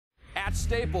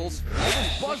Staples. Even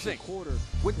buzzing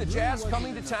with the Jazz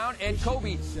coming to town and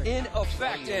Kobe in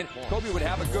effect. And Kobe would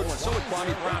have a good one. So would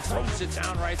Kwame Brown. Throws it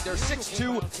down right there.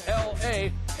 6-2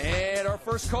 L.A. And our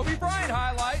first Kobe Bryant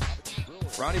highlight.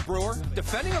 Ronnie Brewer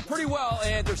defending him pretty well,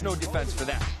 and there's no defense for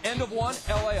that. End of one,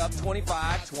 L.A. up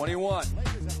 25-21.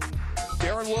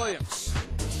 Deron Williams.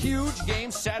 Huge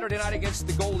game Saturday night against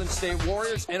the Golden State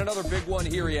Warriors, and another big one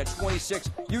here. He had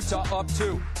 26. Utah up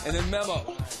 2. And then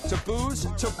Memo to Booz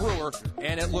to Brewer,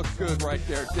 and it looked good right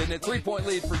there, didn't it? 3-point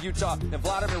lead for Utah. And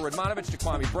Vladimir Radmanovic to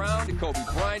Kwame Brown to Kobe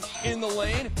Bryant in the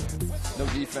lane. No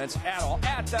defense at all.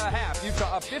 At the half,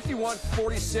 Utah up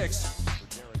 51-46.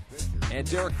 And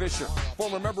Derek Fisher,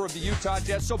 former member of the Utah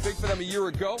Jazz, so big for them a year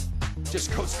ago.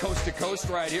 Just goes coast to coast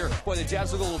right here. Boy, the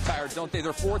Jazz look a little tired, don't they?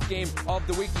 Their fourth game of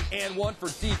the week, and one for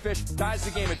D-Fish. Ties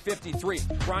the game at 53.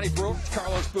 Ronnie Brewer,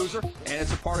 Carlos Boozer, and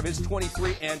it's a part of his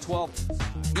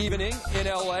 23-12 evening in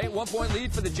L.A. 1-point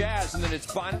lead for the Jazz, and then it's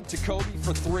Bynum to Kobe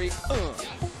for 3.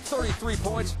 33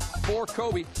 points for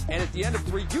Kobe. And at the end of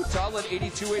 3, Utah led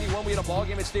 82-81. We had a ball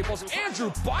game at Staples.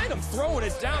 Andrew Bynum throwing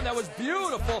it down. That was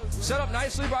beautiful. Set up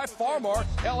nicely by Farmar.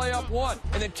 LA up 1.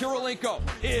 And then Kirilenko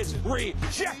is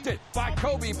rejected by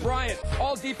Kobe Bryant.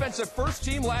 All defensive first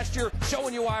team last year,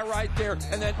 showing you why right there.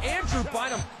 And then Andrew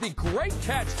Bynum, the great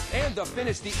catch and the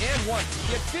finish, the and one.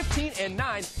 He had 15 and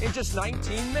 9 in just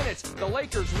 19 minutes. The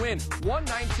Lakers win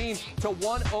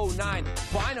 119-109.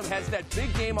 Bynum has that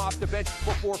big game off the bench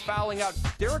before fouling out.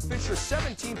 Derek Fisher,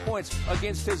 17 points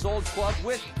against his old club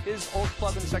with his old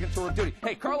club in the second tour of duty.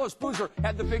 Hey, Carlos Boozer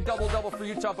had the big double-double for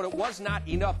Utah, but it was not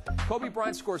enough. Kobe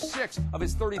Bryant scores 6 of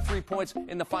his 33 points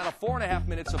in the final 4.5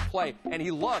 minutes of play, and he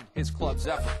loved his club's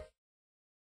effort.